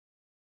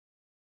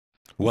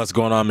What's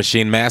going on,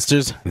 Machine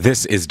Masters?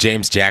 This is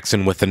James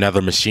Jackson with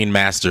another Machine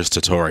Masters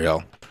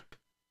tutorial.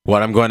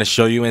 What I'm going to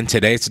show you in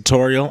today's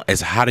tutorial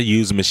is how to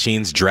use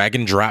Machine's drag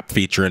and drop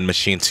feature in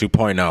Maschine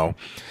 2.0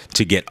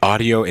 to get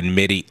audio and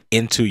MIDI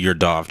into your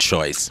DAW of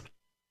choice.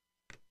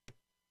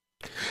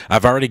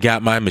 I've already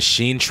got my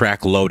Maschine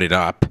track loaded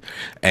up,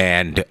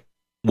 and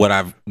what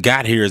I've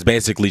got here is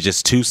basically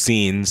just two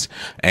scenes,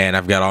 and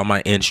I've got all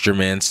my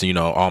instruments,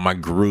 all my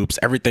groups,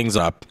 everything's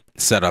up,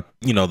 set up,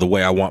 the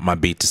way I want my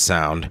beat to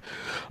sound.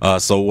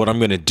 So what I'm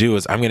going to do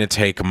is I'm going to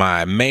take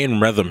my main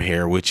rhythm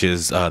here, which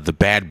is the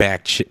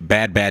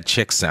bad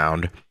chick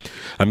sound.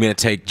 I'm going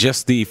to take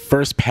just the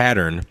first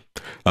pattern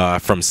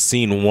from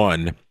scene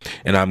 1,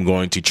 and I'm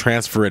going to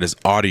transfer it as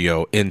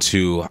audio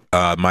into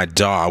my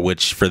DAW,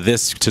 which for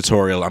this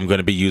tutorial I'm going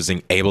to be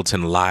using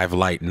Ableton Live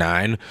Lite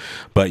 9,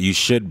 but you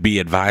should be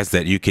advised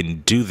that you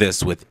can do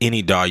this with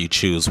any DAW you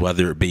choose,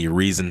 whether it be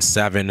Reason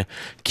 7,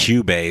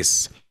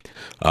 Cubase,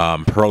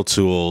 Pro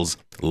Tools,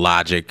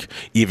 Logic,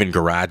 even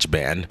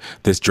GarageBand.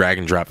 This drag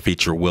and drop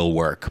feature will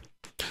work.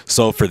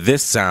 So for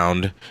this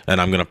sound,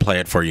 and I'm going to play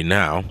it for you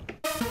now.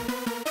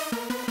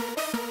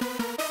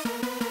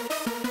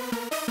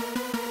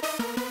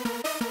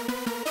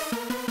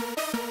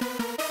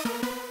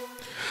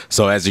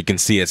 So as you can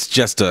see, it's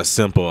just a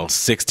simple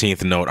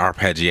 16th note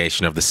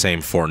arpeggiation of the same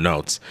 4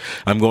 notes.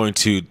 I'm going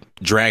to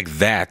drag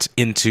that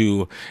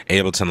into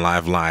Ableton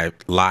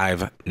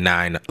Live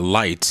 9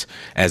 Lite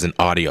as an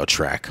audio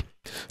track.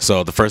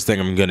 So the first thing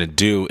I'm going to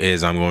do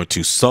is I'm going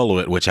to solo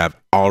it, which I've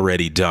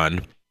already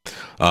done.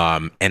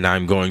 And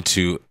I'm going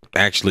to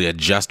actually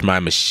adjust my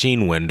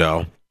Maschine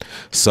window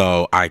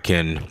so I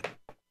can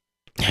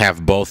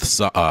have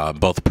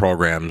both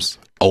programs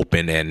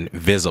open and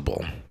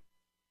visible.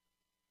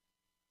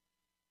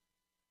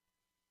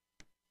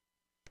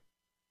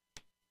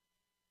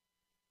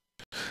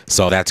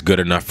 So that's good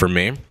enough for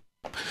me.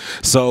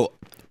 So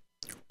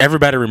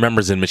everybody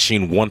remembers in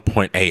Maschine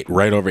 1.8,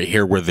 right over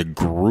here where the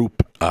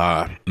group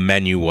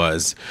menu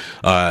was,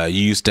 you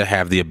used to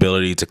have the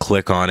ability to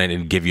click on it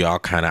and give you all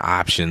kind of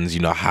options,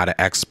 how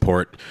to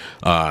export,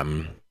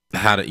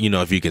 how to,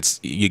 if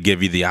you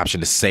give you the option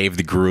to save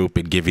the group,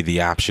 it'd give you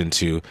the option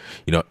to,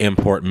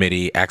 import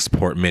MIDI,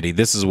 export MIDI.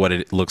 This is what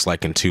it looks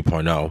like in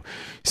 2.0.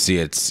 See,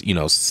 it's,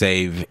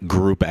 save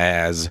group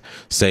as,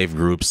 save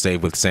group,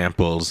 save with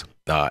samples,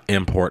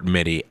 import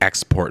MIDI,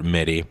 export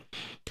MIDI.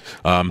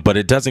 But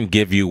it doesn't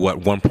give you what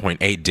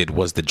 1.8 did,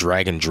 was the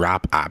drag and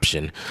drop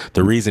option.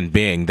 The reason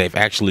being, they've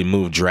actually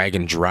moved drag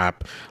and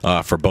drop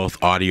for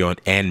both audio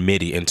and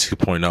MIDI in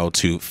 2.0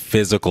 to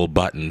physical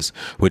buttons,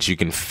 which you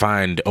can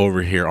find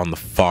over here on the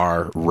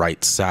far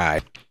right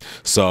side.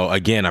 So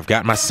again, I've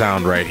got my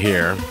sound right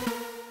here.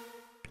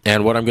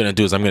 And what I'm going to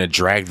do is I'm going to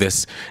drag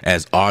this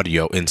as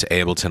audio into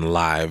Ableton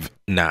Live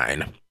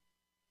 9.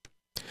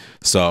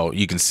 So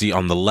you can see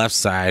on the left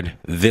side,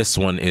 this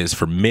one is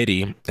for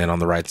MIDI, and on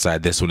the right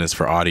side, this one is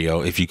for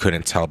audio, if you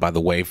couldn't tell by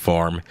the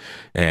waveform,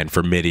 and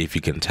for MIDI, if you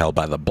can tell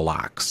by the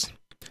blocks.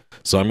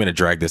 So I'm going to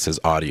drag this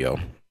as audio.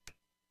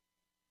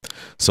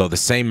 So the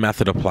same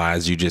method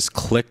applies. You just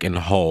click and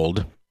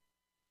hold.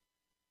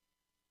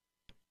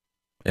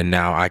 And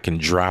now I can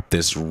drop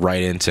this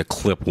right into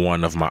clip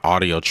 1 of my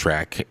audio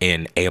track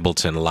in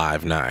Ableton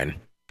Live 9.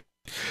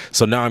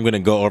 So now I'm going to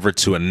go over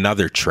to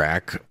another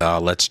track.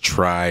 Let's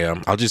try,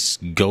 I'll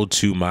just go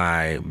to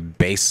my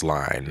bass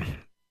line.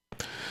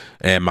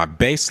 And my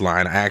bass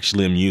line, I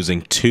actually am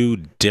using 2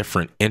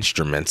 different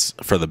instruments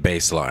for the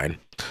bass line.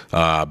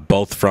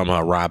 Both from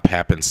Rob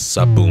Pappin's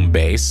Subboom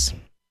bass.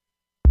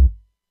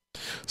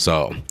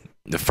 So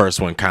the first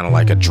one kind of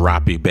like a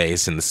droppy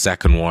bass, and the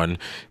second one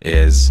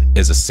is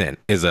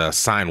a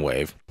sine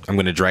wave. I'm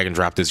going to drag and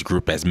drop this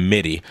group as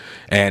MIDI,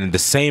 and the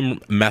same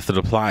method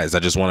applies. I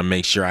just want to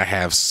make sure I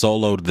have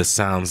soloed the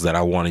sounds that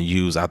I want to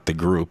use out the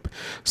group.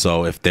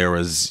 So if there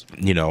was,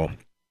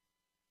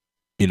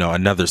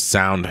 another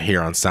sound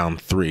here on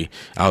sound 3,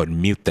 I would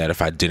mute that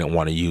if I didn't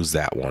want to use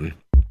that one.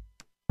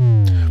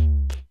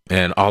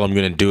 And all I'm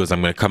going to do is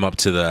I'm going to come up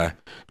to the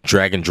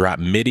drag and drop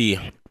MIDI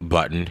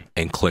button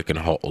and click and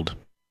hold.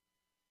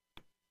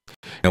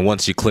 And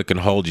once you click and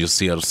hold, you'll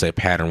see it'll say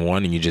pattern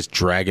 1, and you just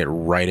drag it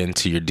right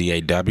into your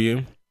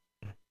DAW.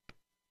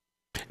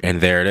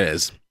 And there it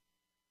is.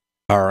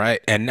 All right.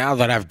 And now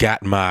that I've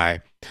got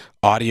my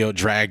audio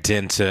dragged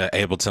into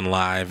Ableton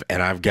Live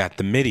and I've got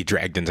the MIDI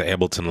dragged into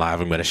Ableton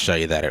Live, I'm going to show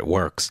you that it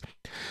works.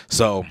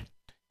 So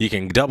you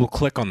can double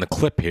click on the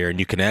clip here and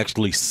you can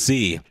actually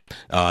see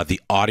the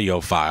audio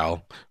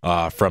file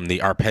from the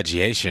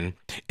arpeggiation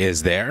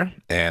is there.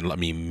 And let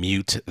me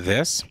mute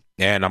this.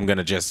 And I'm going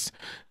to just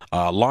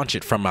launch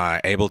it from my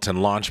Ableton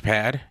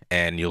Launchpad,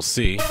 and you'll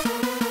see.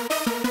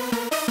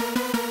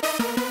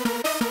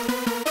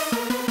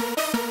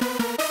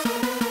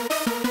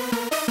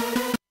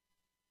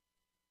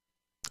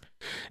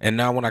 And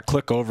now when I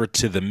click over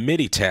to the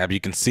MIDI tab, you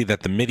can see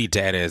that the MIDI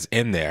data is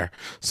in there.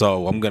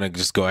 So I'm going to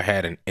just go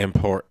ahead and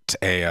import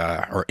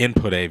or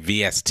input a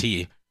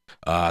VST.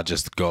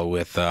 Just go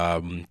with,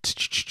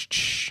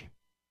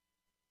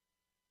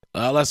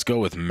 let's go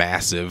with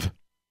massive.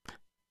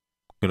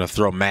 Gonna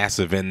throw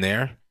Massive in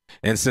there.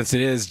 And since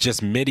it is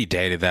just MIDI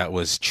data that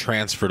was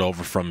transferred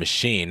over from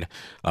Maschine,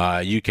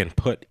 you can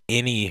put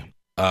any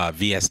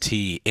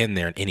VST in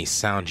there and any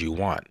sound you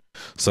want.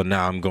 So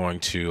now I'm going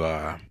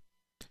to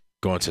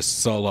go into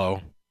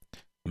solo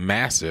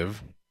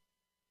Massive.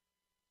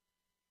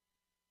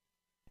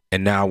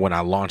 And now when I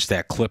launch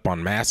that clip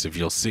on Massive,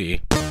 you'll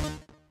see.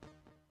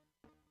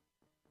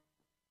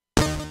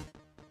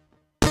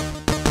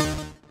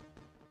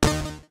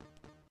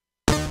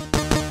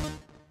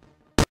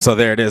 So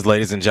there it is,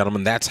 ladies and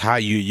gentlemen. That's how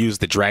you use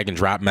the drag and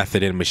drop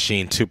method in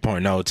Maschine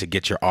 2.0 to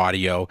get your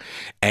audio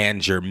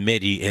and your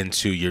MIDI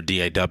into your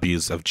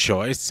DAWs of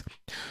choice.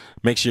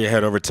 Make sure you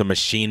head over to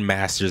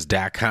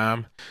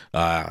machinemasters.com,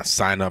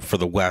 sign up for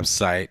the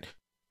website.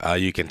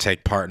 You can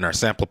take part in our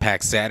Sample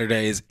Pack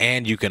Saturdays,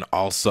 and you can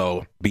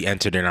also be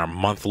entered in our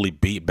monthly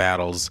beat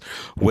battles,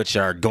 which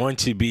are going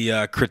to be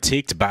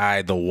critiqued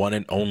by the one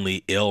and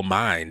only Ill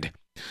Mind.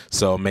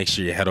 So make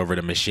sure you head over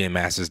to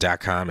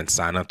machinemasters.com and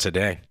sign up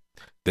today.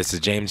 This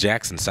is James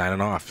Jaxin signing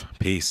off.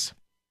 Peace.